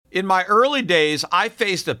In my early days, I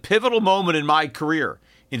faced a pivotal moment in my career.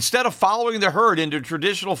 Instead of following the herd into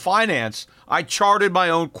traditional finance, I charted my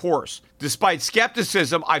own course. Despite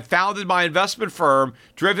skepticism, I founded my investment firm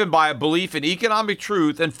driven by a belief in economic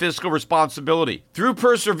truth and fiscal responsibility. Through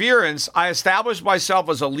perseverance, I established myself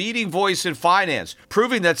as a leading voice in finance,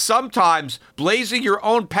 proving that sometimes blazing your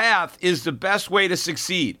own path is the best way to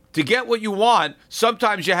succeed. To get what you want,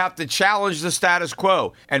 sometimes you have to challenge the status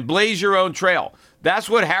quo and blaze your own trail. That's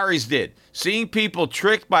what Harry's did. Seeing people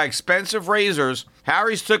tricked by expensive razors,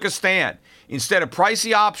 Harry's took a stand. Instead of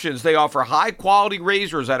pricey options, they offer high-quality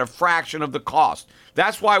razors at a fraction of the cost.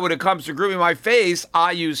 That's why when it comes to grooming my face,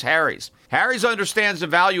 I use Harry's. Harry's understands the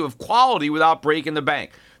value of quality without breaking the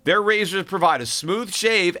bank. Their razors provide a smooth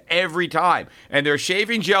shave every time, and their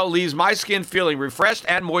shaving gel leaves my skin feeling refreshed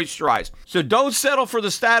and moisturized. So don't settle for the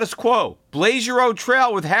status quo. Blaze your own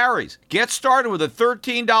trail with Harry's. Get started with a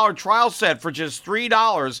 $13 trial set for just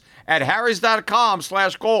 $3 at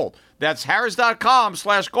harrys.com/gold. That's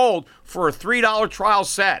harrys.com/gold for a $3 trial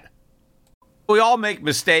set. We all make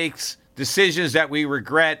mistakes, decisions that we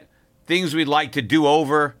regret, things we'd like to do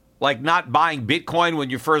over, like not buying Bitcoin when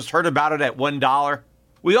you first heard about it at $1.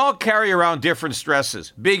 We all carry around different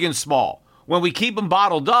stresses, big and small. When we keep them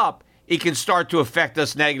bottled up, it can start to affect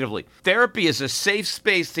us negatively. Therapy is a safe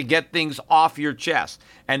space to get things off your chest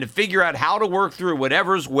and to figure out how to work through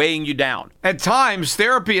whatever's weighing you down. At times,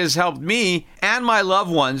 therapy has helped me and my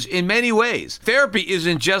loved ones in many ways. Therapy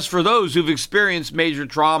isn't just for those who've experienced major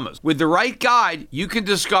traumas. With the right guide, you can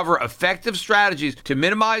discover effective strategies to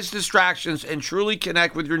minimize distractions and truly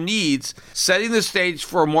connect with your needs, setting the stage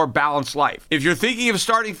for a more balanced life. If you're thinking of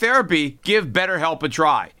starting therapy, give BetterHelp a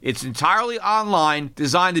try. It's entirely online,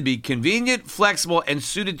 designed to be convenient, flexible, and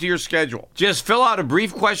suited to your schedule. Just fill out a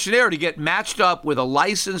brief questionnaire to get matched up with a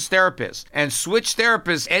licensed therapist and switch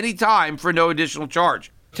therapists anytime for no additional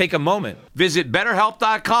charge. Take a moment. Visit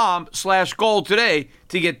BetterHelp.com/gold today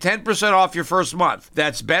to get 10% off your first month.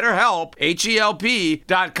 That's BetterHelp,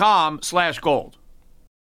 HELP.com/gold.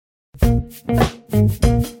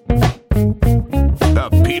 The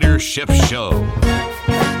Peter Schiff Show.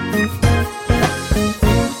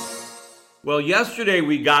 Well, yesterday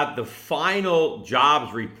we got the final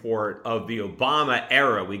jobs report of the Obama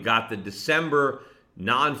era. We got the December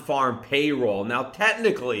non-farm payroll. Now,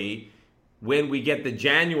 technically, when we get the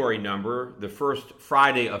January number, the first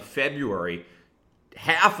Friday of February,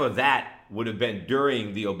 half of that would have been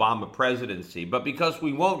during the Obama presidency. But because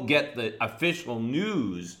we won't get the official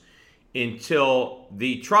news until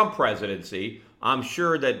the Trump presidency, I'm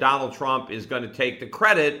sure that Donald Trump is going to take the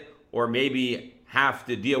credit or maybe have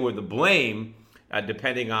to deal with the blame,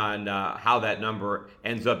 depending on how that number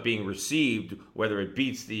ends up being received, whether it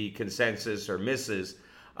beats the consensus or misses.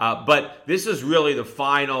 But this is really the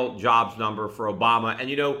final jobs number for Obama. And,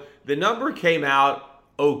 you know, the number came out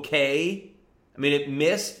okay. I mean, it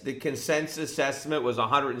missed. The consensus estimate was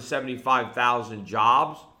 175,000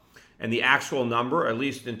 jobs. And the actual number, at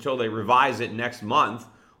least until they revise it next month,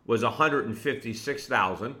 was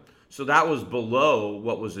 156,000. So that was below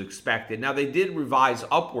what was expected. Now, they did revise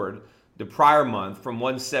upward the prior month from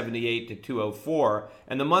 178 to 204.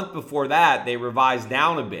 And the month before that, they revised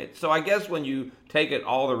down a bit. So I guess when you take it,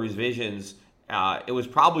 all the revisions, it was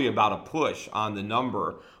probably about a push on the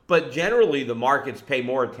number. But generally, the markets pay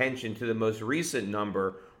more attention to the most recent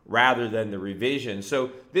number rather than the revision.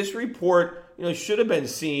 So this report, should have been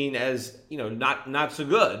seen as, not so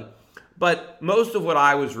good. But most of what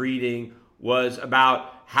I was reading was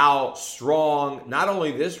about how strong not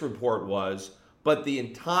only this report was, but the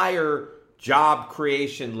entire job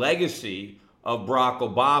creation legacy of Barack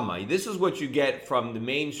Obama. This is what you get from the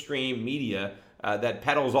mainstream media that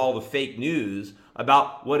peddles all the fake news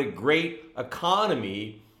about what a great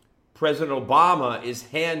economy President Obama is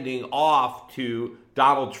handing off to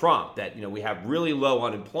Donald Trump. That, we have really low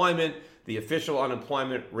unemployment. The official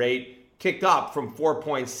unemployment rate ticked up from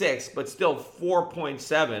 4.6, but still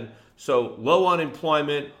 4.7. So low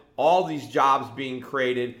unemployment, all these jobs being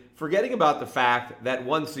created, forgetting about the fact that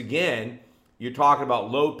once again, you're talking about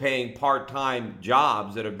low-paying part-time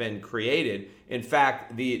jobs that have been created. In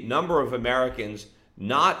fact, the number of Americans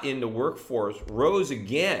not in the workforce rose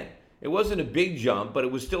again. It wasn't a big jump, but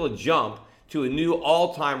it was still a jump to a new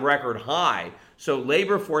all-time record high. So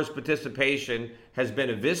labor force participation has been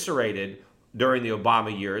eviscerated during the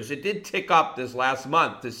Obama years. It did tick up this last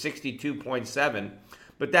month to 62.7,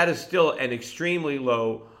 but that is still an extremely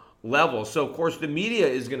low level. So, of course, the media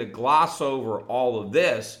is going to gloss over all of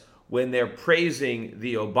this when they're praising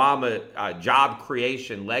the Obama job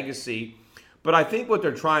creation legacy. But I think what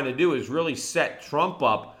they're trying to do is really set Trump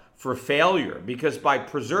up for failure, because by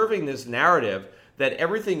preserving this narrative that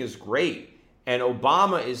everything is great and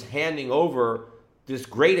Obama is handing over this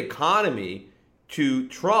great economy to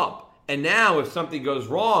Trump. And now if something goes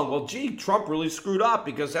wrong, well, gee, Trump really screwed up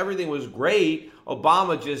because everything was great.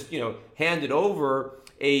 Obama just, handed over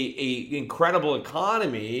a incredible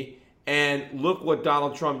economy, and look what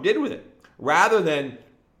Donald Trump did with it. Rather than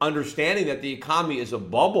understanding that the economy is a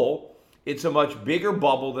bubble, it's a much bigger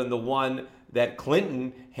bubble than the one that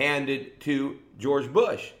Clinton handed to George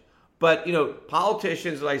Bush. But,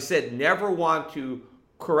 politicians, as I said, never want to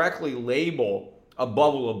correctly label a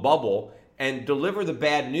bubble and deliver the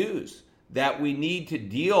bad news that we need to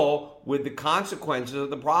deal with the consequences of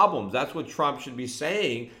the problems. That's what Trump should be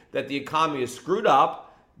saying, that the economy is screwed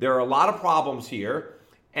up. There are a lot of problems here,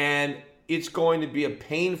 and it's going to be a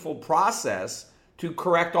painful process to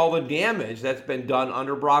correct all the damage that's been done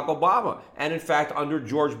under Barack Obama, and in fact under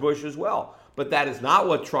George Bush as well. But that is not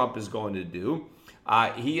what Trump is going to do.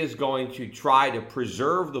 He is going to try to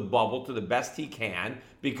preserve the bubble to the best he can,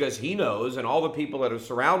 because he knows, and all the people that are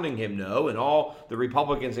surrounding him know, and all the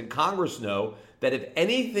Republicans in Congress know, that if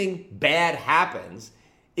anything bad happens,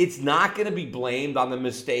 it's not going to be blamed on the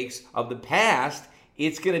mistakes of the past.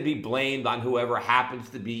 It's going to be blamed on whoever happens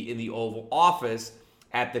to be in the Oval Office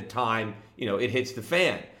at the time, it hits the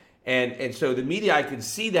fan. And so the media, I can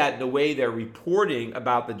see that in the way they're reporting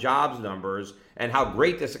about the jobs numbers and how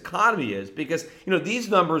great this economy is, because, these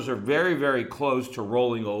numbers are very, very close to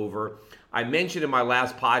rolling over. I mentioned in my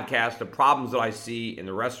last podcast the problems that I see in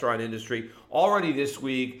the restaurant industry. Already this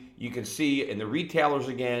week, you can see in the retailers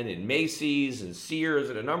again, in Macy's and Sears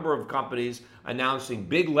and a number of companies announcing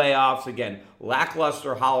big layoffs. Again,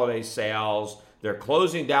 lackluster holiday sales. They're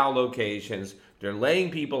closing down locations. They're laying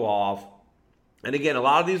people off. And again, a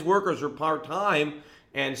lot of these workers are part-time,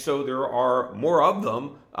 and so there are more of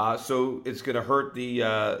them. So it's going to hurt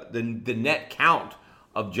the net count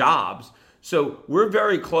of jobs. So we're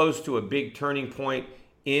very close to a big turning point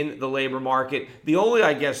in the labor market. The only,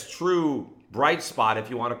 I guess, true bright spot, if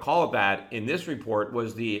you want to call it that, in this report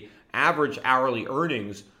was the average hourly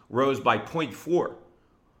earnings rose by 0.4,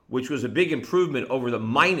 which was a big improvement over the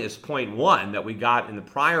minus 0.1 that we got in the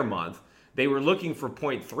prior month. They were looking for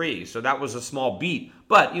 0.3, so that was a small beat.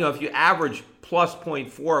 But, if you average plus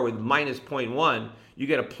 0.4 with minus 0.1, you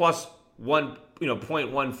get a plus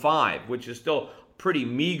 0.15, which is still pretty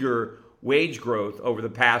meager wage growth over the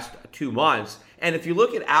past 2 months. And if you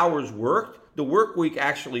look at hours worked, the work week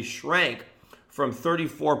actually shrank from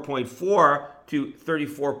 34.4 to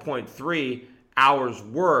 34.3 hours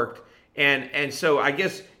worked. And so I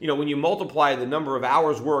guess, when you multiply the number of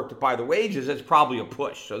hours worked by the wages, it's probably a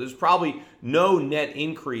push. So there's probably no net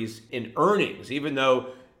increase in earnings, even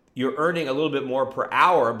though you're earning a little bit more per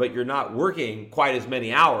hour, but you're not working quite as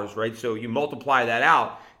many hours, right? So you multiply that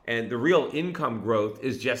out, and the real income growth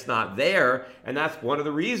is just not there. And that's one of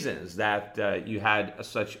the reasons that you had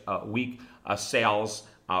such weak sales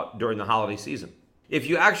during the holiday season. If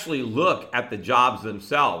you actually look at the jobs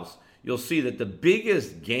themselves, you'll see that the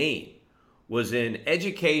biggest gain was in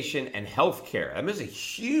education and healthcare. I mean, there's a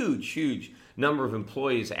huge number of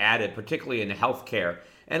employees added, particularly in healthcare.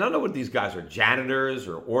 And I don't know what these guys are, janitors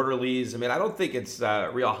or orderlies. I mean, I don't think it's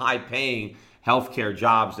real high-paying healthcare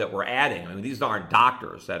jobs that we're adding. I mean, these aren't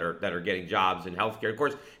doctors that are getting jobs in healthcare. Of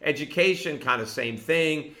course, education, kind of same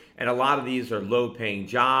thing. And a lot of these are low-paying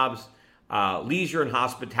jobs. Leisure and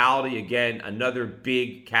hospitality, again, another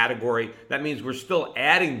big category. That means we're still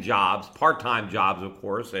adding jobs, part-time jobs, of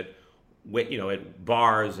course, at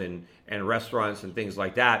bars and restaurants and things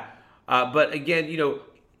like that. But again,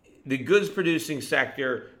 the goods producing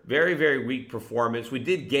sector, very, very weak performance. We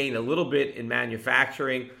did gain a little bit in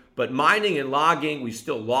manufacturing, but mining and logging, we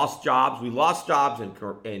still lost jobs. We lost jobs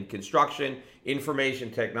in construction,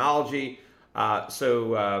 information technology.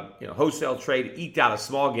 Wholesale trade eked out a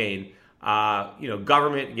small gain.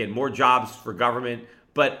 Government, again, more jobs for government.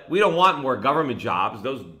 But we don't want more government jobs.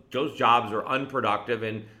 Those jobs are unproductive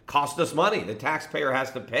and cost us money. The taxpayer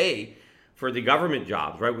has to pay for the government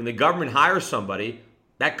jobs, right? When the government hires somebody,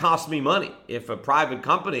 that costs me money. If a private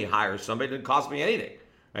company hires somebody, it doesn't cost me anything,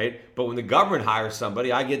 right? But when the government hires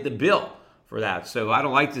somebody, I get the bill for that. So I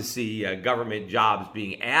don't like to see government jobs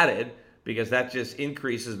being added, because that just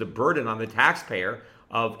increases the burden on the taxpayer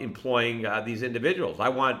of employing these individuals. I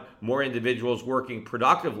want more individuals working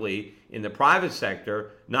productively in the private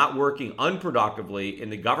sector, not working unproductively in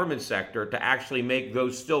the government sector, to actually make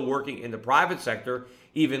those still working in the private sector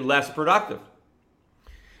even less productive.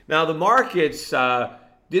 Now, the markets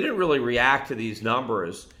didn't really react to these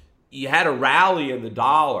numbers. You had a rally in the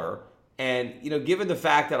dollar, and given the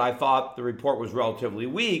fact that I thought the report was relatively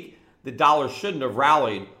weak, the dollar shouldn't have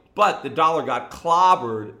rallied, but the dollar got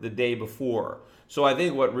clobbered the day before. So I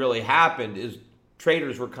think what really happened is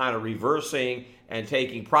traders were kind of reversing and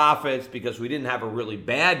taking profits because we didn't have a really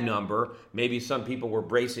bad number. Maybe some people were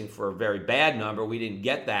bracing for a very bad number. We didn't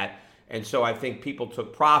get that. And so I think people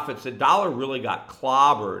took profits. The dollar really got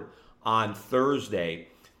clobbered on Thursday.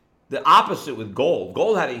 The opposite with gold.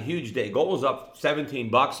 Gold had a huge day. Gold was up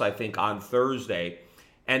 $17, I think, on Thursday.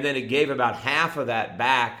 And then it gave about half of that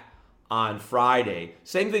back on Friday.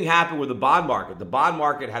 Same thing happened with the bond market. The bond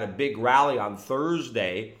market had a big rally on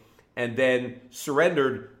Thursday and then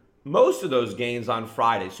surrendered most of those gains on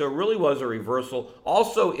Friday. So it really was a reversal.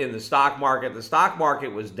 Also in the stock market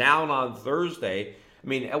was down on Thursday. I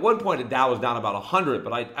mean, at one point the Dow was down about 100,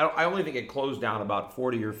 but I only think it closed down about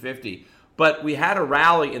 40 or 50. But we had a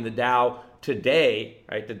rally in the Dow today,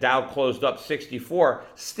 right? The Dow closed up 64,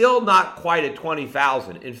 still not quite at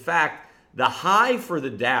 20,000. In fact, the high for the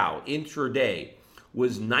Dow intraday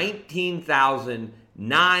was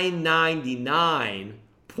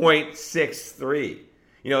 19,999.63.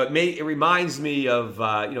 It reminds me of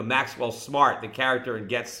Maxwell Smart, the character in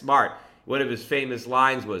Get Smart. One of his famous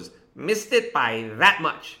lines was, "Missed it by that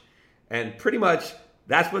much." And pretty much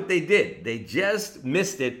that's what they did. They just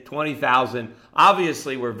missed it, 20,000.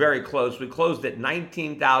 Obviously, we're very close. We closed at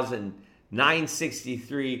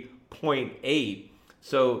 19,963.8.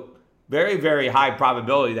 So very, very high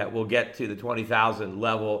probability that we'll get to the 20,000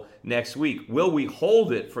 level next week. Will we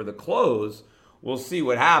hold it for the close? We'll see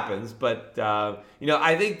what happens. But,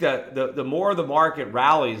 I think that the more the market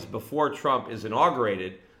rallies before Trump is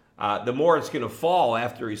inaugurated, the more it's going to fall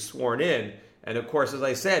after he's sworn in. And, of course, as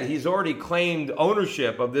I said, he's already claimed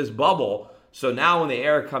ownership of this bubble. So now when the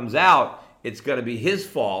air comes out, it's going to be his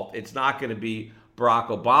fault. It's not going to be Barack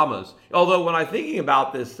Obama's. Although when I'm thinking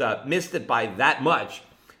about this, missed it by that much,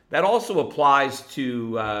 that also applies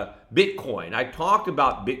to Bitcoin. I talked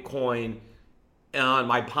about Bitcoin on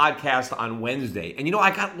my podcast on Wednesday. And,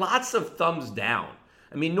 I got lots of thumbs down.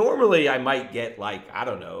 I mean, normally I might get 10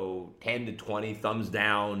 to 20 thumbs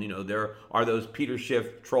down. There are those Peter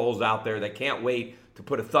Schiff trolls out there that can't wait to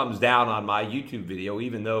put a thumbs down on my YouTube video,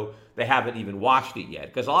 even though they haven't even watched it yet.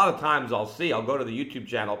 Because a lot of times I'll go to the YouTube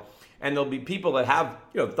channel, and there'll be people that have,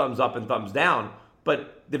 thumbs up and thumbs down,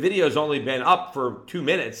 but the video's only been up for 2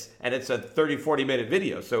 minutes, and it's a 30, 40-minute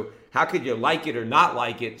video. So how could you like it or not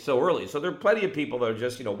like it so early? So there are plenty of people that are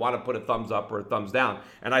just, want to put a thumbs up or a thumbs down.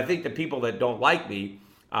 And I think the people that don't like me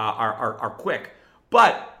are quick.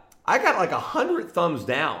 But I got 100 thumbs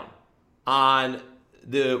down on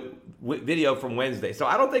the video from Wednesday. So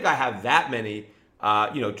I don't think I have that many,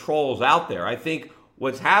 trolls out there. I think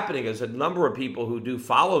what's happening is a number of people who do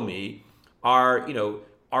follow me are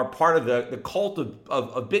part of the cult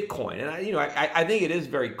of Bitcoin. And I think it is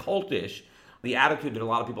very cultish, the attitude that a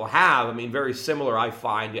lot of people have. I mean, very similar, I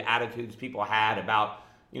find, to attitudes people had about,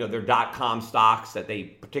 their dot-com stocks that they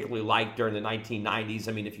particularly liked during the 1990s.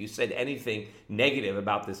 I mean, if you said anything negative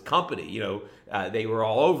about this company, they were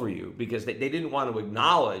all over you because they didn't want to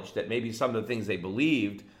acknowledge that maybe some of the things they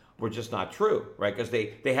believed were just not true, right? Because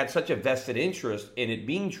they had such a vested interest in it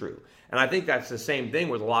being true. And I think that's the same thing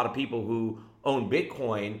with a lot of people who own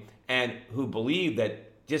Bitcoin and who believe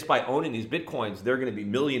that just by owning these Bitcoins, they're going to be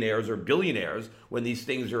millionaires or billionaires when these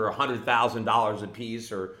things are $100,000 a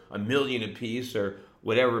piece or $1 million a piece or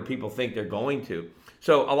whatever people think they're going to.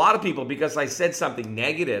 So a lot of people, because I said something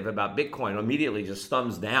negative about Bitcoin, immediately just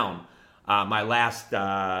thumbs down my last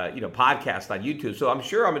podcast on YouTube. So I'm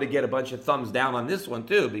sure I'm going to get a bunch of thumbs down on this one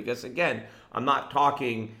too, because again, I'm not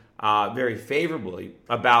talking very favorably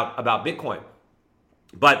about Bitcoin.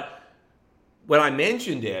 But when I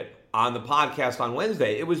mentioned it on the podcast on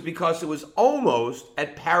Wednesday, it was because it was almost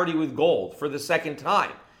at parity with gold for the second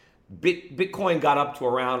time. Bitcoin got up to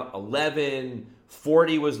around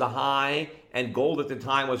 1140 was the high, and gold at the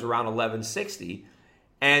time was around 1160.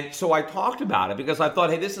 And so I talked about it because I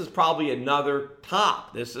thought, hey, this is probably another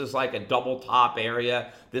top. This is like a double top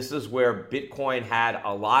area. This is where Bitcoin had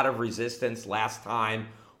a lot of resistance last time.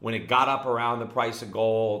 When it got up around the price of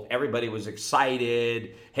gold, everybody was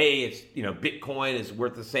excited. Hey, it's Bitcoin is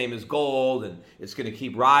worth the same as gold, and it's going to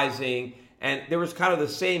keep rising. And there was kind of the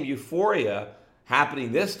same euphoria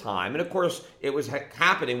happening this time. And of course, it was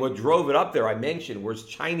happening. What drove it up there, I mentioned, was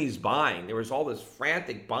Chinese buying. There was all this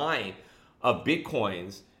frantic buying of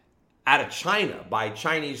Bitcoins out of China by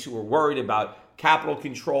Chinese who were worried about capital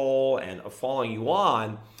control and a falling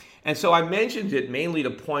yuan. And so I mentioned it mainly to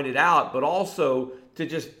point it out, but also to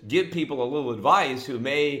just give people a little advice who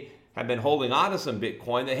may have been holding on to some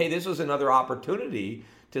Bitcoin that, hey, this was another opportunity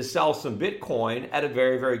to sell some Bitcoin at a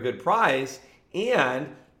very, very good price and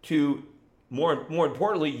to, more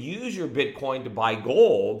importantly, use your Bitcoin to buy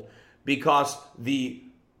gold because the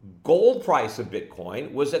gold price of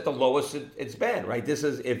Bitcoin was at the lowest it's been, right? This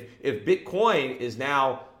is if Bitcoin is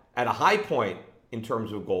now at a high point in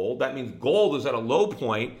terms of gold, that means gold is at a low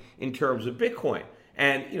point in terms of Bitcoin.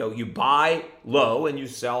 And you buy low and you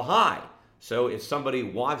sell high. So if somebody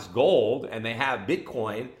wants gold and they have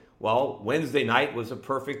Bitcoin, well, Wednesday night was a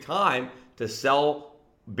perfect time to sell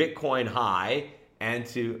Bitcoin high and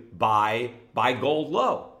to buy gold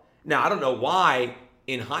low. Now, I don't know why,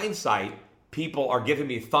 in hindsight, people are giving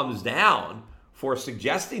me thumbs down for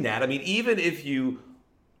suggesting that. I mean, even if you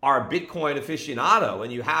are a Bitcoin aficionado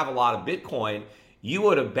and you have a lot of Bitcoin, you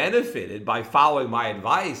would have benefited by following my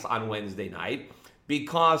advice on Wednesday night,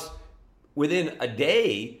 because within a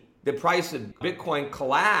day, the price of Bitcoin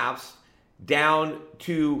collapsed down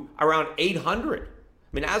to around 800. I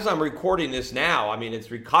mean, as I'm recording this now, I mean,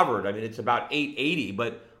 it's recovered. I mean, it's about 880,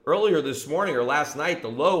 but earlier this morning or last night, the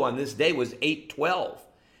low on this day was 812.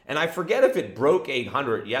 And I forget if it broke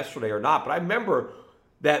 800 yesterday or not, but I remember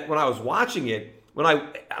that when I was watching it, when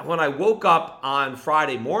I woke up on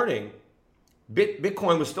Friday morning,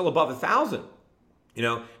 Bitcoin was still above 1,000,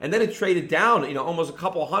 and then it traded down, almost a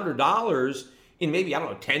couple $100 in maybe,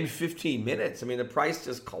 10, 15 minutes. I mean, the price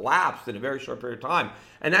just collapsed in a very short period of time.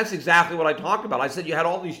 And that's exactly what I talked about. I said you had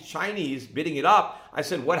all these Chinese bidding it up. I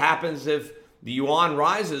said, what happens if the yuan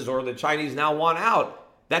rises or the Chinese now want out?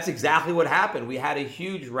 That's exactly what happened. We had a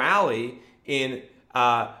huge rally in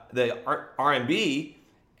the RMB,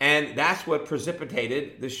 and that's what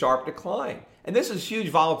precipitated the sharp decline. And this is huge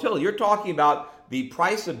volatility. You're talking about the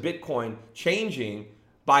price of Bitcoin changing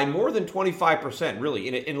by more than 25%, really,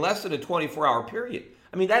 in less than a 24-hour period.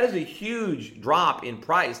 I mean, that is a huge drop in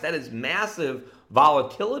price. That is massive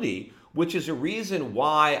volatility, which is a reason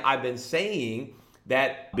why I've been saying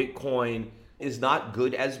that Bitcoin is not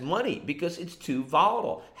good as money, because it's too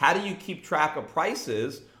volatile. How do you keep track of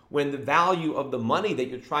prices when the value of the money that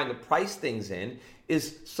you're trying to price things in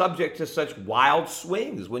is subject to such wild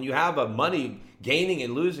swings? When you have a money gaining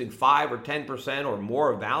and losing 5 or 10% or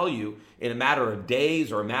more of value in a matter of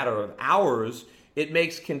days or a matter of hours, it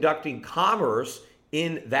makes conducting commerce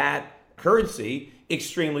in that currency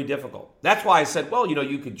extremely difficult. That's why I said, well,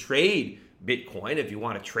 you could trade Bitcoin if you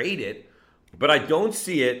want to trade it, but I don't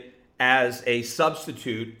see it as a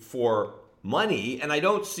substitute for money, and I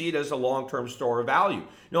don't see it as a long-term store of value.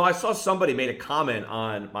 I saw somebody made a comment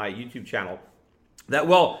on my YouTube channel that,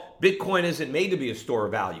 well, Bitcoin isn't made to be a store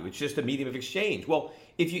of value. It's just a medium of exchange. Well,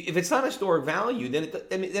 if it's not a store of value, then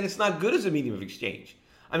it's not good as a medium of exchange.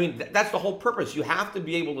 I mean, that's the whole purpose. You have to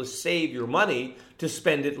be able to save your money to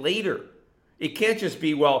spend it later. It can't just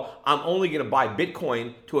be, well, I'm only going to buy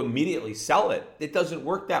Bitcoin to immediately sell it. It doesn't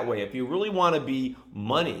work that way. If you really want to be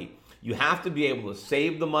money, you have to be able to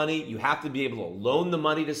save the money. You have to be able to loan the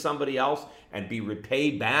money to somebody else and be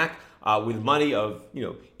repaid back with money of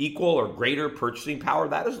equal or greater purchasing power.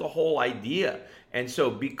 That is the whole idea. And so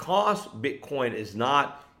because Bitcoin is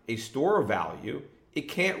not a store of value, it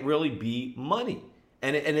can't really be money.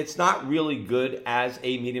 And it's not really good as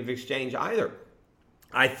a medium of exchange either.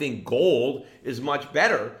 I think gold is much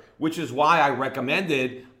better, which is why I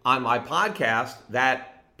recommended on my podcast that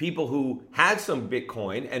people who had some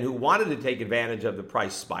Bitcoin and who wanted to take advantage of the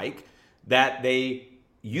price spike, that they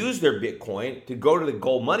use their Bitcoin to go to the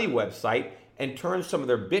Gold Money website and turn some of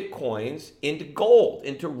their Bitcoins into gold,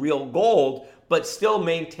 into real gold, but still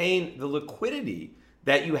maintain the liquidity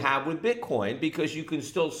that you have with Bitcoin, because you can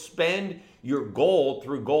still spend your gold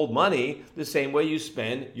through Gold Money the same way you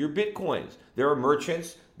spend your Bitcoins. There are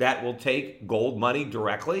merchants that will take Gold Money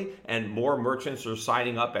directly, and more merchants are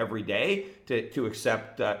signing up every day to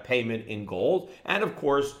accept payment in gold. And of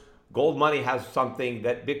course, Gold Money has something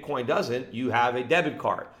that Bitcoin doesn't. You have a debit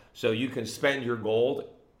card. So you can spend your gold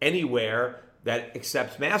anywhere that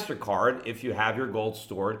accepts MasterCard if you have your gold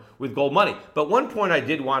stored with Gold Money. But one point I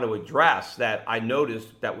did want to address that I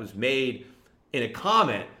noticed that was made in a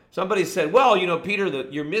comment, somebody said, well, Peter,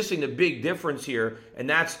 you're missing the big difference here, and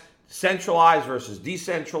that's centralized versus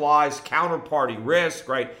decentralized, counterparty risk,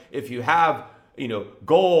 right? If you have,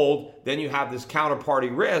 gold, then you have this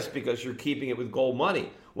counterparty risk because you're keeping it with Gold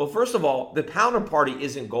Money. Well, first of all, the counterparty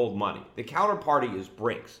isn't Gold Money. The counterparty is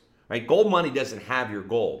Brinks, right? Gold Money doesn't have your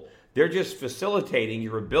gold. They're just facilitating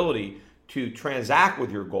your ability to transact with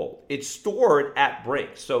your gold. It's stored at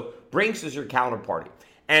Brinks. So Brinks is your counterparty.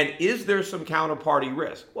 And is there some counterparty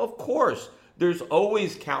risk? Well, of course, there's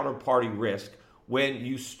always counterparty risk when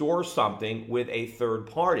you store something with a third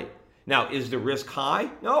party. Now, is the risk high?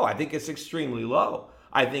 No, I think it's extremely low.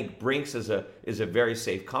 I think Brinks is a very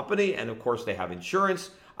safe company, and of course they have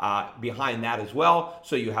insurance behind that as well.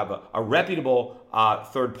 So you have a reputable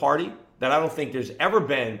third party that I don't think there's ever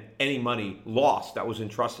been any money lost that was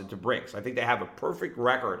entrusted to BRICS. I think they have a perfect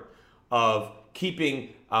record of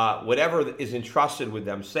keeping whatever is entrusted with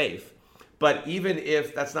them safe. But even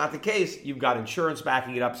if that's not the case, you've got insurance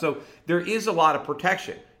backing it up. So there is a lot of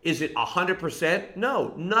protection. Is it 100%?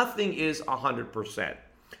 No, nothing is 100%.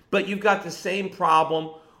 But you've got the same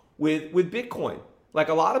problem with Bitcoin. Like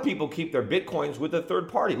a lot of people keep their Bitcoins with a third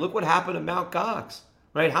party. Look what happened to Mt. Gox,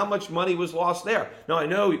 right? How much money was lost there? Now, I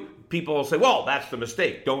know people will say, well, that's the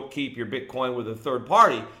mistake. Don't keep your Bitcoin with a third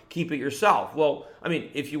party. Keep it yourself. Well, I mean,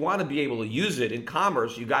 if you want to be able to use it in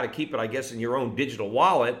commerce, you got to keep it, I guess, in your own digital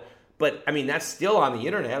wallet. But, I mean, that's still on the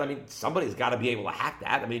internet. I mean, somebody's got to be able to hack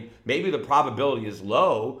that. I mean, maybe the probability is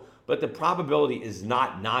low, but the probability is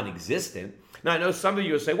not non-existent. Now, I know some of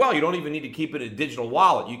you will say, well, you don't even need to keep it in a digital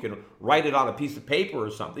wallet. You can write it on a piece of paper or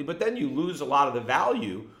something, but then you lose a lot of the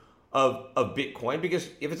value of Bitcoin, because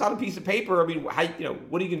if it's on a piece of paper, I mean, what are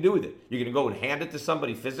you going to do with it? You're going to go and hand it to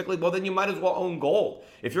somebody physically? Well, then you might as well own gold.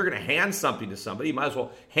 If you're going to hand something to somebody, you might as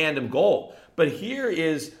well hand them gold. But here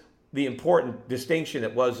is the important distinction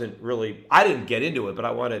that wasn't really, I didn't get into it, but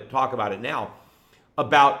I want to talk about it now,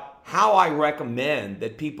 about how I recommend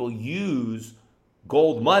that people use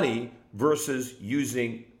gold money versus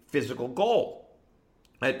using physical gold.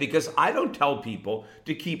 Right? Because I don't tell people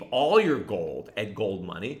to keep all your gold at gold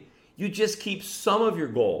money. You just keep some of your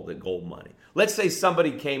gold at gold money. Let's say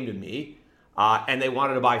somebody came to me and they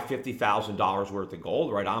wanted to buy $50,000 worth of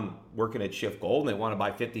gold, right? I'm working at Shift Gold and they want to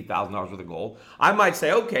buy $50,000 worth of gold. I might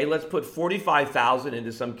say, okay, let's put $45,000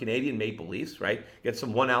 into some Canadian maple leafs, right? Get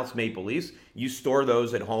some 1 ounce maple leafs. You store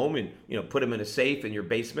those at home and, put them in a safe in your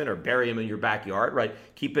basement or bury them in your backyard, right?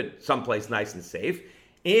 Keep it someplace nice and safe.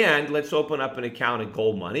 And let's open up an account at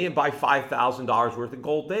Gold Money and buy $5,000 worth of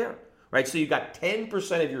gold there, right? So you've got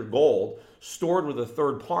 10% of your gold stored with a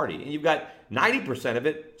third party, and you've got 90% of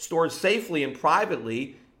it stored safely and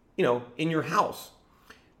privately, in your house.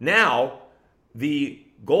 Now, the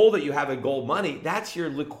gold that you have at Gold Money, that's your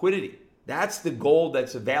liquidity. That's the gold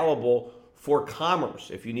that's available for commerce.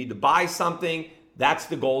 If you need to buy something, that's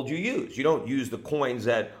the gold you use. You don't use the coins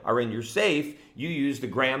that are in your safe. You use the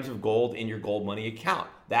grams of gold in your Gold Money account.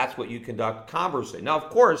 That's what you conduct commerce in. Now, of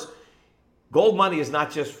course, gold money is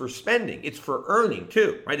not just for spending. It's for earning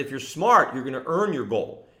too, right? If you're smart, you're going to earn your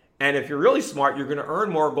gold. And if you're really smart, you're going to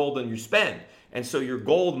earn more gold than you spend. And so your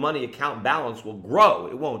Gold Money account balance will grow.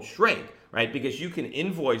 It won't shrink, right? Because you can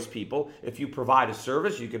invoice people. If you provide a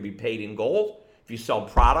service, you can be paid in gold. If you sell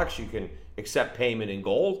products, you can accept payment in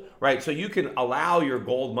gold, right? So you can allow your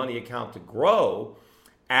Gold Money account to grow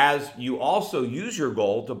as you also use your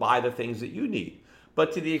gold to buy the things that you need.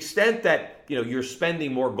 But to the extent that you're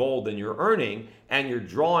spending more gold than you're earning, and you're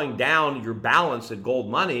drawing down your balance at Gold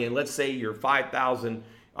Money, and let's say your $5,000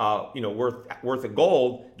 worth of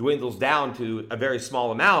gold dwindles down to a very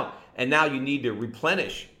small amount, and now you need to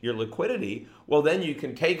replenish your liquidity, well, then you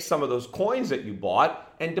can take some of those coins that you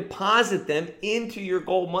bought and deposit them into your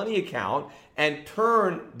Gold Money account and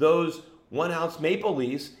turn those 1 ounce maple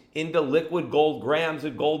leafs into liquid gold grams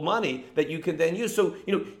of Gold Money that you can then use. So,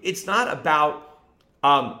 it's not about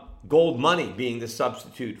Gold Money being the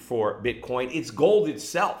substitute for Bitcoin. It's gold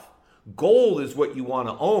itself. Gold is what you want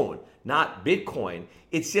to own, not Bitcoin.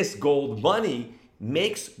 It's just Gold Money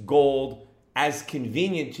makes gold as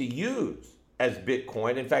convenient to use as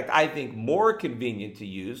Bitcoin. In fact, I think more convenient to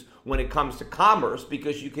use when it comes to commerce,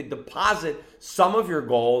 because you can deposit some of your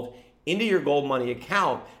gold into your Gold Money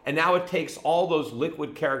account, and now it takes all those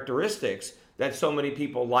liquid characteristics that so many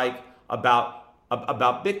people like about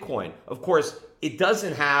Bitcoin. Of course, it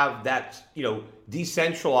doesn't have that,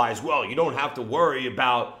 decentralized, well, you don't have to worry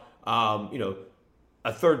about,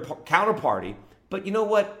 a third counterparty. But you know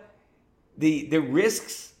what? The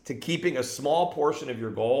risks to keeping a small portion of your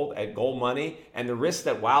gold at Gold Money, and the risk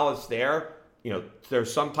that while it's there,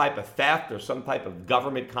 there's some type of theft or some type of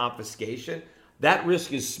government confiscation, that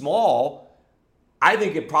risk is small. I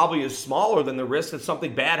think it probably is smaller than the risk that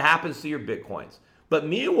something bad happens to your Bitcoins. But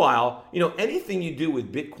meanwhile, anything you do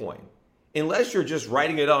with Bitcoin, unless you're just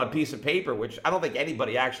writing it on a piece of paper, which I don't think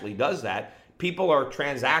anybody actually does that, people are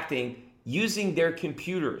transacting using their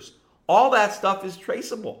computers. All that stuff is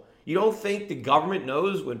traceable. You don't think the government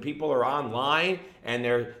knows when people are online and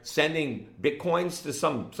they're sending Bitcoins to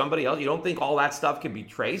somebody else? You don't think all that stuff can be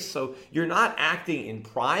traced? So you're not acting in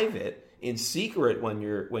private, in secret when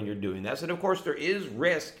you're doing this. And of course, there is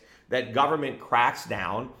risk that government cracks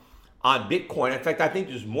down on Bitcoin. In fact, I think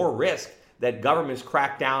there's more risk that governments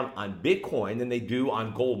crack down on Bitcoin than they do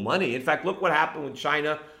on Gold Money. In fact, look what happened with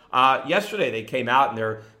China. Yesterday, they came out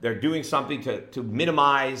and they're doing something to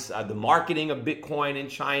minimize the marketing of Bitcoin in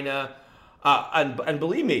China. And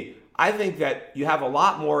believe me, I think that you have a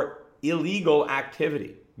lot more illegal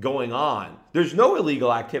activity going on. There's no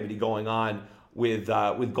illegal activity going on with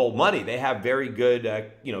Gold Money. They have very good,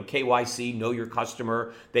 KYC, know your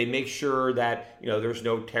customer. They make sure that, there's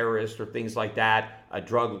no terrorists or things like that,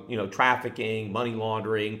 drug, trafficking, money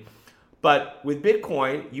laundering. But with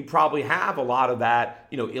Bitcoin, you probably have a lot of that,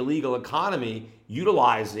 illegal economy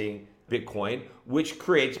utilizing Bitcoin, which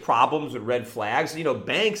creates problems and red flags.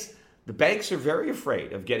 The banks are very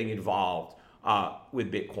afraid of getting involved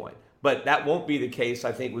with Bitcoin. But that won't be the case,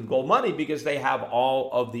 I think, with Gold Money, because they have all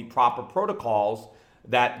of the proper protocols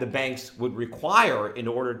that the banks would require in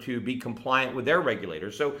order to be compliant with their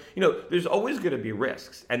regulators. So, there's always going to be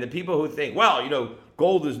risks. And the people who think,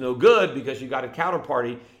 gold is no good because you got a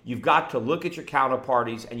counterparty, you've got to look at your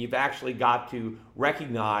counterparties, and you've actually got to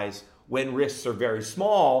recognize when risks are very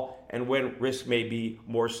small and when risk may be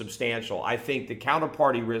more substantial. I think the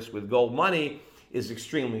counterparty risk with Gold Money is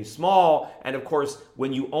extremely small. And of course,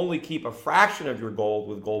 when you only keep a fraction of your gold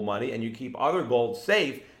with Gold Money and you keep other gold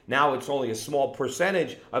safe, now it's only a small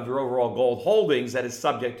percentage of your overall gold holdings that is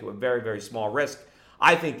subject to a very, very small risk.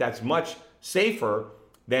 I think that's much safer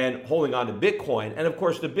than holding on to Bitcoin. And of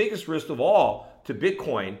course, the biggest risk of all to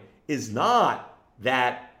Bitcoin is not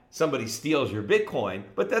that somebody steals your Bitcoin,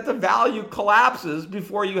 but that the value collapses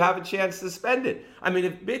before you have a chance to spend it. I mean,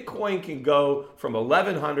 if Bitcoin can go from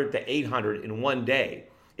 1,100 to 800 in one day,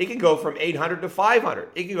 it can go from 800 to 500.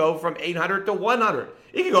 It can go from 800 to 100.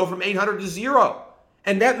 It can go from 800 to 0.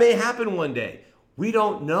 And that may happen one day. We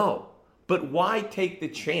don't know. But why take the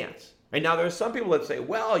chance? And now there are some people that say,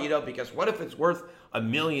 because what if it's worth $1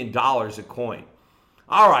 million a coin?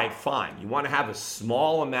 All right, fine. You want to have a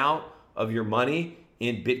small amount of your money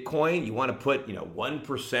in Bitcoin. You want to put,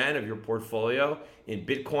 1% of your portfolio in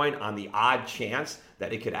Bitcoin on the odd chance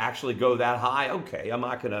that it could actually go that high. Okay, I'm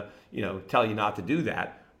not going to, tell you not to do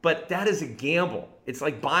that. But that is a gamble. It's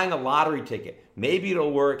like buying a lottery ticket. Maybe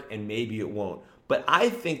it'll work and maybe it won't. But I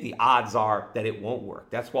think the odds are that it won't work.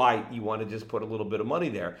 That's why you want to just put a little bit of money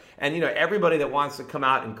there. And, everybody that wants to come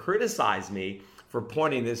out and criticize me for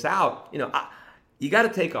pointing this out, you got to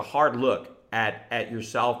take a hard look at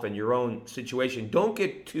yourself and your own situation. Don't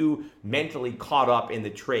get too mentally caught up in the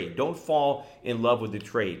trade. Don't fall in love with the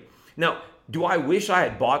trade. Now, do I wish I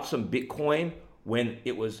had bought some Bitcoin when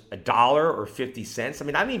it was $1 or 50 cents? I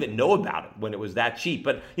mean, I didn't even know about it when it was that cheap.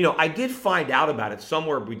 But, I did find out about it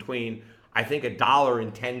somewhere between, I think, $1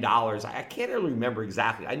 and $10. I can't really remember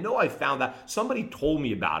exactly. I know I found that. Somebody told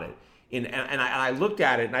me about it. And I looked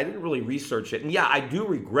at it and I didn't really research it. And yeah, I do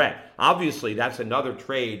regret. Obviously, that's another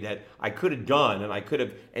trade that I could have done and I could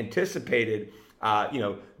have anticipated,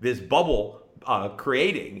 this bubble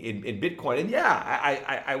creating in Bitcoin. And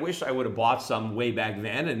yeah, I wish I would have bought some way back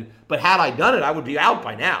then. But had I done it, I would be out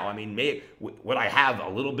by now. I mean, would I have a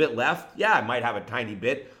little bit left? Yeah, I might have a tiny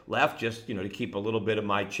bit left just, to keep a little bit of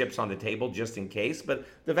my chips on the table just in case. But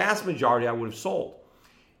the vast majority I would have sold.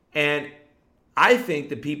 And I think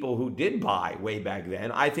the people who did buy way back then,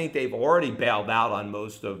 I think they've already bailed out on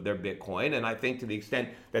most of their Bitcoin. And I think to the extent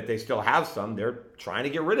that they still have some, they're trying to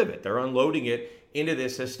get rid of it. They're unloading it into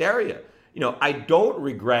this hysteria. I don't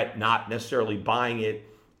regret not necessarily buying it,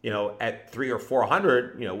 at 300 or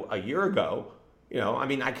 400, a year ago.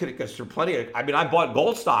 I could have, because there are plenty of, I bought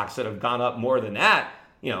gold stocks that have gone up more than that.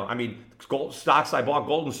 Gold stocks, I bought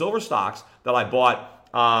gold and silver stocks that I bought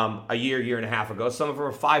a year and a half ago. Some of them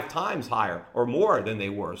are 5 times higher or more than they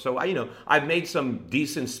were. So I've made some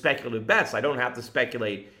decent speculative bets. I don't have to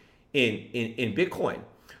speculate in Bitcoin.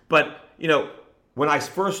 But when I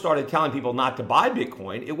first started telling people not to buy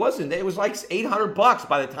Bitcoin, it was like $800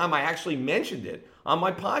 by the time I actually mentioned it on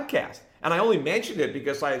my podcast. And I only mentioned it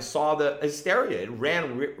because I saw the hysteria. It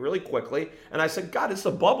ran really quickly. And I said, God, it's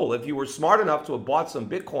a bubble. If you were smart enough to have bought some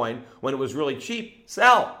Bitcoin when it was really cheap,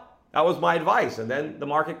 sell. That was my advice. And then the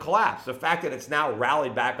market collapsed. The fact that it's now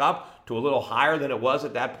rallied back up to a little higher than it was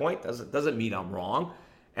at that point doesn't mean I'm wrong.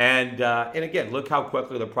 And again, look how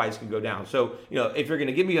quickly the price can go down. So, if you're going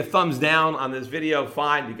to give me a thumbs down on this video,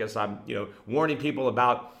 fine, because I'm, warning people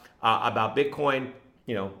about Bitcoin,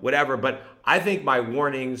 whatever. But I think my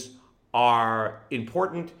warnings are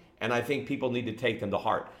important, and I think people need to take them to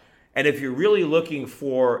heart. And if you're really looking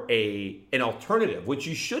for an alternative, which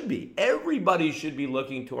you should be, everybody should be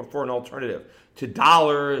looking for an alternative to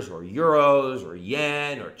dollars or euros or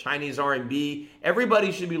yen or Chinese RMB.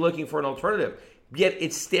 Everybody should be looking for an alternative. Yet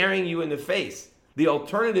it's staring you in the face. The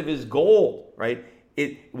alternative is gold, right?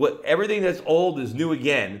 Everything that's old is new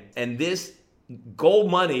again. And this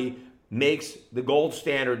Gold Money makes the gold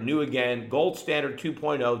standard new again. Gold standard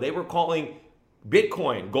 2.0. They were calling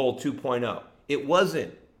Bitcoin gold 2.0. It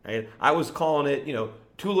wasn't. Right? I was calling it,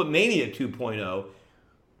 Tulip Mania 2.0.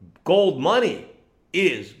 Gold money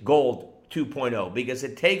is gold 2.0 because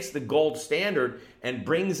it takes the gold standard and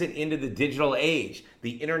brings it into the digital age,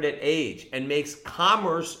 the internet age, and makes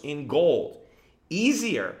commerce in gold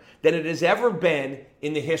easier than it has ever been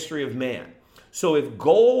in the history of man. So if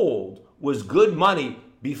gold was good money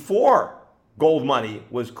before gold money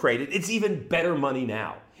was created, it's even better money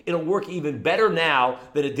now. It'll work even better now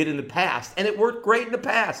than it did in the past, and it worked great in the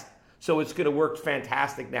past. So it's going to work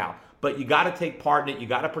fantastic now. But you got to take part in it. You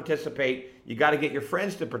got to participate. You got to get your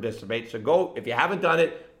friends to participate. So go, if you haven't done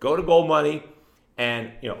it, go to Gold Money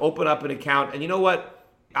and open up an account. And you know what?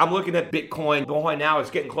 I'm looking at Bitcoin. Bitcoin now is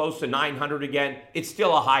getting close to 900 again. It's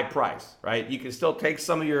still a high price, right? You can still take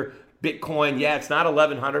some of your Bitcoin. Yeah, it's not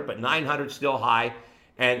 1100, but 900 is still high.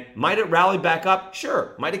 And might it rally back up?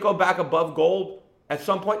 Sure. Might it go back above gold at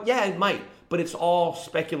some point? Yeah, it might. But it's all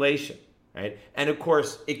speculation, right? And of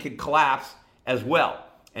course, it could collapse as well.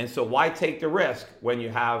 And so why take the risk when you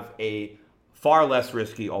have a far less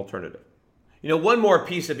risky alternative? One more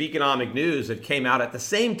piece of economic news that came out at the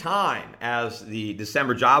same time as the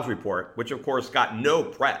December jobs report, which of course got no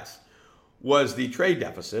press, was the trade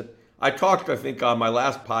deficit. I talked, I think, on my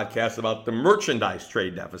last podcast about the merchandise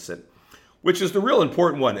trade deficit, which is the real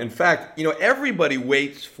important one. In fact, everybody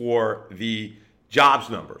waits for the jobs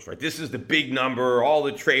numbers, right? This is the big number. All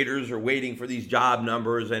the traders are waiting for these job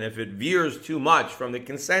numbers. And if it veers too much from the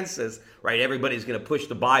consensus, right, everybody's going to push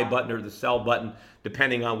the buy button or the sell button,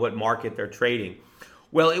 depending on what market they're trading.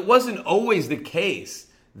 Well, it wasn't always the case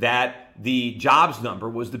that the jobs number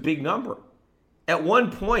was the big number. At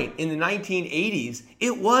one point in the 1980s,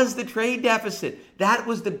 it was the trade deficit. That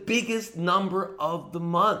was the biggest number of the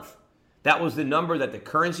month. That was the number that the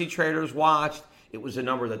currency traders watched. It was a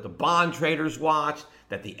number that the bond traders watched,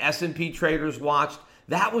 that the S&P traders watched.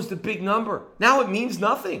 That was the big number. Now it means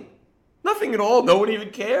nothing. Nothing at all. No one even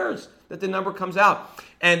cares that the number comes out.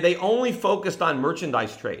 And they only focused on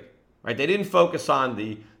merchandise trade, right? They didn't focus on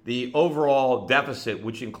the overall deficit,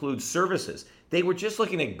 which includes services. They were just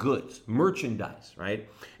looking at goods, merchandise, right?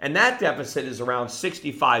 And that deficit is around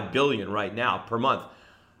 $65 billion right now per month.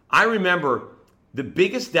 I remember the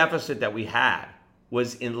biggest deficit that we had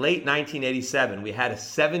was in late 1987. We had a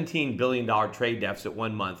 $17 billion trade deficit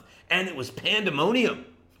one month, and it was pandemonium,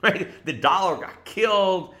 right? The dollar got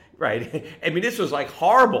killed, right? I mean, this was like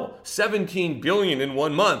horrible, $17 billion in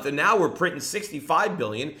one month, and now we're printing $65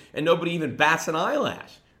 billion, and nobody even bats an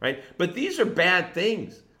eyelash, right? But these are bad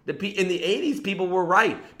things. In the 80s, people were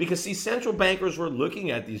right, because see, central bankers were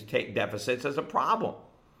looking at these deficits as a problem.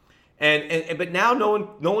 But now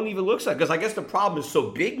no one even looks at it, because I guess the problem is so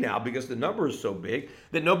big now, because the number is so big,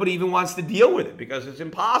 that nobody even wants to deal with it because it's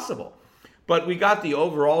impossible. But we got the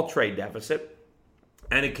overall trade deficit,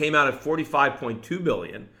 and it came out at $45.2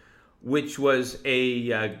 billion, which was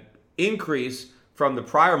a increase from the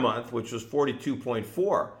prior month, which was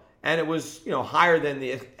 42.4, and it was higher than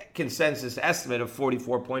the consensus estimate of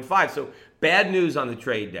 44.5. So bad news on the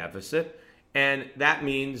trade deficit. And that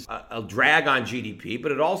means a drag on GDP,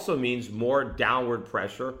 but it also means more downward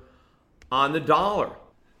pressure on the dollar.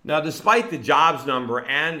 Now, despite the jobs number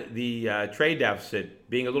and the trade deficit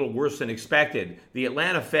being a little worse than expected, the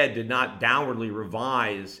Atlanta Fed did not downwardly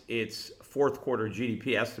revise its fourth quarter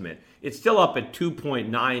GDP estimate. It's still up at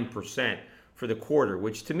 2.9% for the quarter,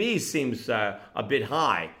 which to me seems a bit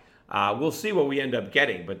high. We'll see what we end up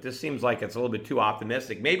getting, but this seems like it's a little bit too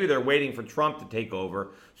optimistic. Maybe they're waiting for Trump to take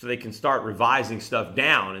over so they can start revising stuff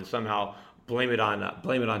down and somehow blame it on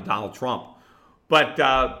Donald Trump. But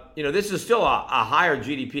this is still a higher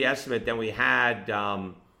GDP estimate than we had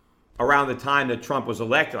around the time that Trump was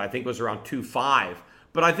elected. I think it was around 2.5.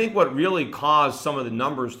 But I think what really caused some of the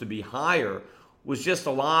numbers to be higher was just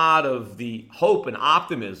a lot of the hope and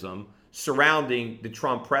optimism surrounding the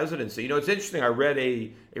Trump presidency. It's interesting. I read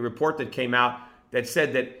a report that came out that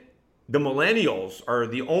said that the millennials are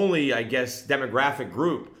the only, I guess, demographic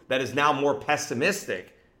group that is now more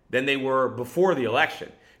pessimistic than they were before the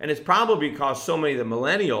election. And it's probably because so many of the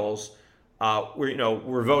millennials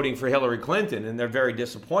were voting for Hillary Clinton, and they're very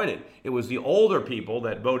disappointed. It was the older people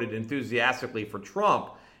that voted enthusiastically for Trump,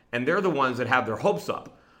 and they're the ones that have their hopes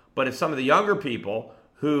up. But it's some of the younger people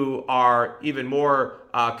who are even more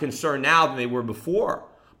concerned now than they were before.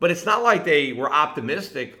 But it's not like they were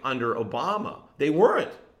optimistic under Obama. They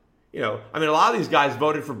weren't. A lot of these guys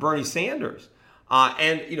voted for Bernie Sanders.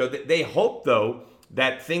 They hoped, though,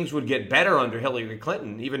 that things would get better under Hillary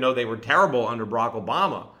Clinton, even though they were terrible under Barack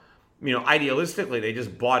Obama. Idealistically, they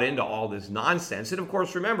just bought into all this nonsense. And of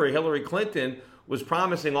course, remember, Hillary Clinton was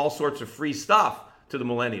promising all sorts of free stuff to the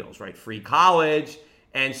millennials, right? Free college.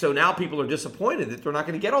 And so now people are disappointed that they're not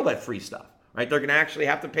going to get all that free stuff, right? They're going to actually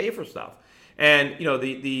have to pay for stuff. And,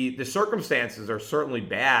 the circumstances are certainly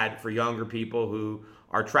bad for younger people who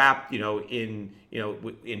are trapped,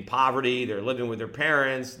 in poverty. They're living with their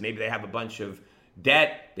parents. Maybe they have a bunch of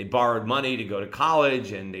debt. They borrowed money to go to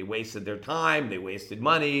college and they wasted their time. They wasted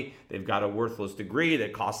money. They've got a worthless degree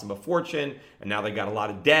that cost them a fortune. And now they got a lot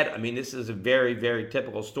of debt. I mean, this is a very, very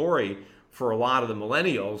typical story for a lot of the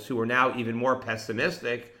millennials who are now even more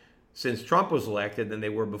pessimistic since Trump was elected than they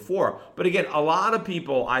were before. But again, a lot of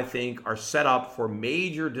people, I think, are set up for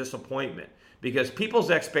major disappointment because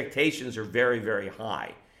people's expectations are very, very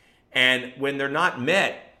high. And when they're not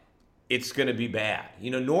met, it's going to be bad.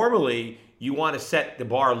 Normally you want to set the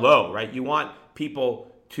bar low, right? You want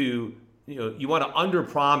people to, you want to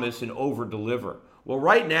underpromise and overdeliver. Well,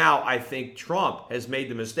 right now, I think Trump has made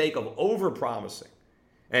the mistake of overpromising.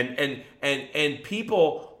 And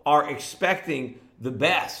people are expecting the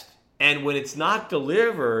best. And when it's not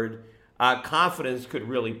delivered, confidence could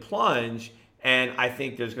really plunge. And I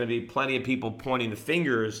think there's going to be plenty of people pointing the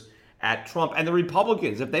fingers at Trump and the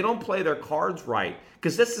Republicans if they don't play their cards right.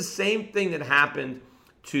 Because that's the same thing that happened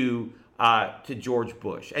to George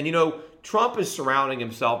Bush. And, Trump is surrounding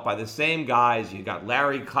himself by the same guys. You got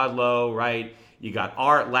Larry Kudlow, right? You got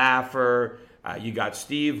Art Laffer. You got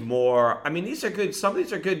Steve Moore. I mean, these are good. Some of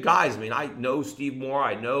these are good guys. I mean, I know Steve Moore.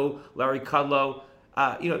 I know Larry Kudlow.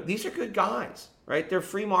 These are good guys, right? They're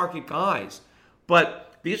free market guys.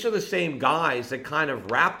 But these are the same guys that kind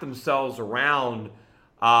of wrap themselves around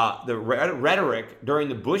the rhetoric during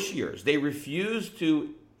the Bush years. They refused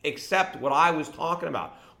to accept what I was talking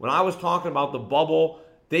about. When I was talking about the bubble,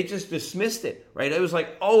 they just dismissed it, right? It was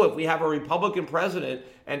like, oh, if we have a Republican president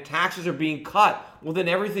and taxes are being cut, well, then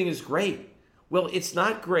everything is great. Well, it's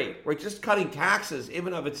not great, right? Just cutting taxes,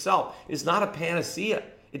 even of itself, is not a panacea.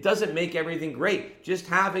 It doesn't make everything great. Just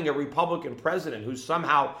having a Republican president who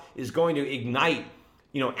somehow is going to ignite,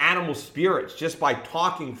 animal spirits just by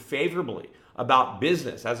talking favorably about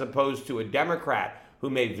business as opposed to a Democrat who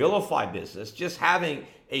may vilify business, just having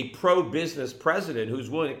a pro-business president who's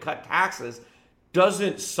willing to cut taxes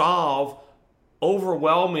doesn't solve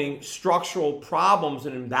overwhelming structural problems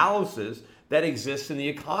and imbalances that exist in the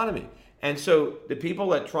economy. And so the people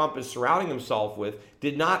that Trump is surrounding himself with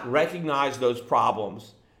did not recognize those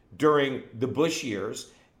problems during the Bush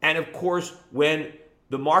years. And of course, when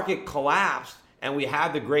the market collapsed and we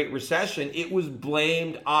had the Great Recession, it was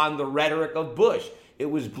blamed on the rhetoric of Bush. It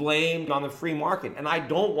was blamed on the free market. And I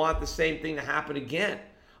don't want the same thing to happen again.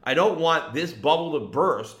 I don't want this bubble to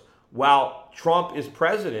burst while Trump is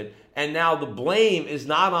president. And now the blame is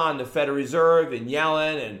not on the Federal Reserve and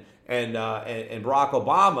Yellen and Barack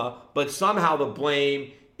Obama, but somehow the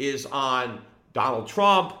blame is on Donald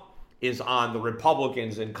Trump, is on the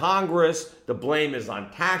Republicans in Congress. The blame is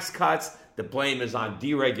on tax cuts. The blame is on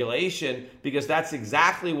deregulation, because that's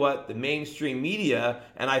exactly what the mainstream media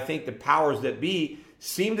and I think the powers that be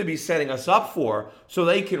seem to be setting us up for, so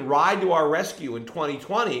they can ride to our rescue in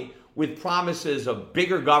 2020 with promises of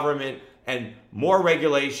bigger government and more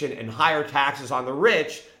regulation and higher taxes on the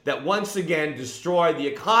rich that once again destroy the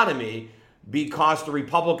economy because the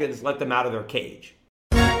Republicans let them out of their cage.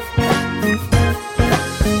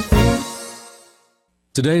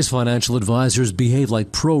 Today's financial advisors behave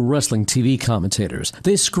like pro wrestling TV commentators.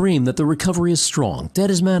 They scream that the recovery is strong, debt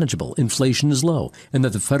is manageable, inflation is low, and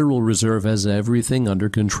that the Federal Reserve has everything under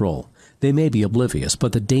control. They may be oblivious,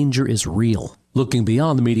 but the danger is real. Looking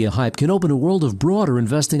beyond the media hype can open a world of broader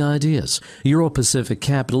investing ideas. Euro Pacific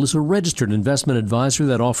Capital is a registered investment advisor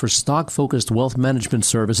that offers stock-focused wealth management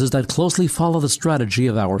services that closely follow the strategy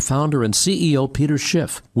of our founder and CEO, Peter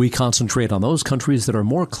Schiff. We concentrate on those countries that are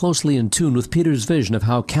more closely in tune with Peter's vision of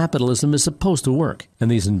how capitalism is supposed to work. And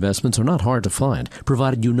these investments are not hard to find,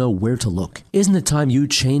 provided you know where to look. Isn't it time you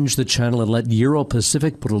change the channel and let Euro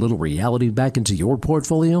Pacific put a little reality back into your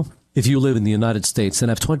portfolio? If you live in the United States and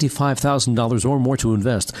have $25,000 or more to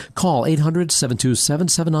invest, call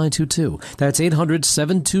 800-727-7922. That's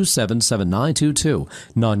 800-727-7922.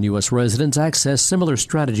 Non-U.S. residents access similar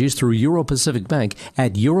strategies through Euro Pacific Bank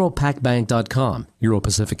at europacbank.com. Euro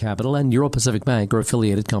Pacific Capital and Euro Pacific Bank are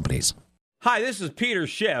affiliated companies. Hi, this is Peter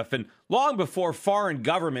Schiff, and long before foreign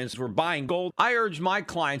governments were buying gold, I urged my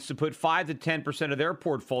clients to put 5 to 10% of their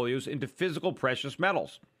portfolios into physical precious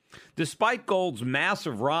metals. Despite gold's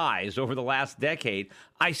massive rise over the last decade,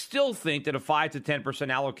 I still think that a 5 to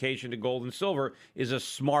 10% allocation to gold and silver is a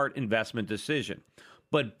smart investment decision.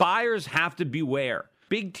 But buyers have to beware.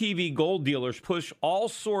 Big TV gold dealers push all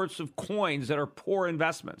sorts of coins that are poor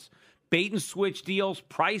investments. Bait and switch deals,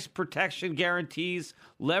 price protection guarantees,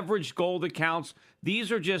 leveraged gold accounts.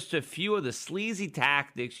 These are just a few of the sleazy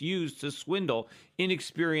tactics used to swindle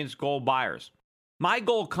inexperienced gold buyers. My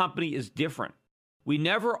gold company is different. We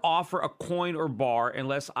never offer a coin or bar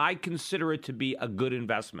unless I consider it to be a good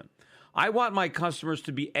investment. I want my customers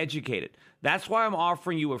to be educated. That's why I'm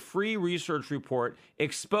offering you a free research report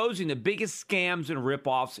exposing the biggest scams and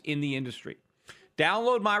ripoffs in the industry.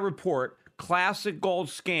 Download my report, Classic Gold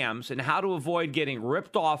Scams and How to Avoid Getting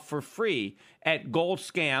Ripped Off, for free at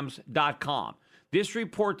goldscams.com. This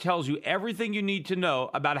report tells you everything you need to know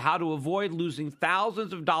about how to avoid losing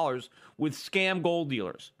thousands of dollars with scam gold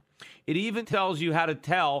dealers. It even tells you how to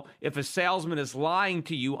tell if a salesman is lying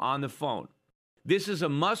to you on the phone. This is a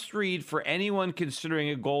must-read for anyone considering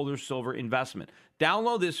a gold or silver investment.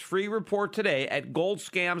 Download this free report today at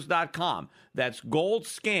goldscams.com. That's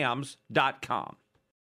goldscams.com.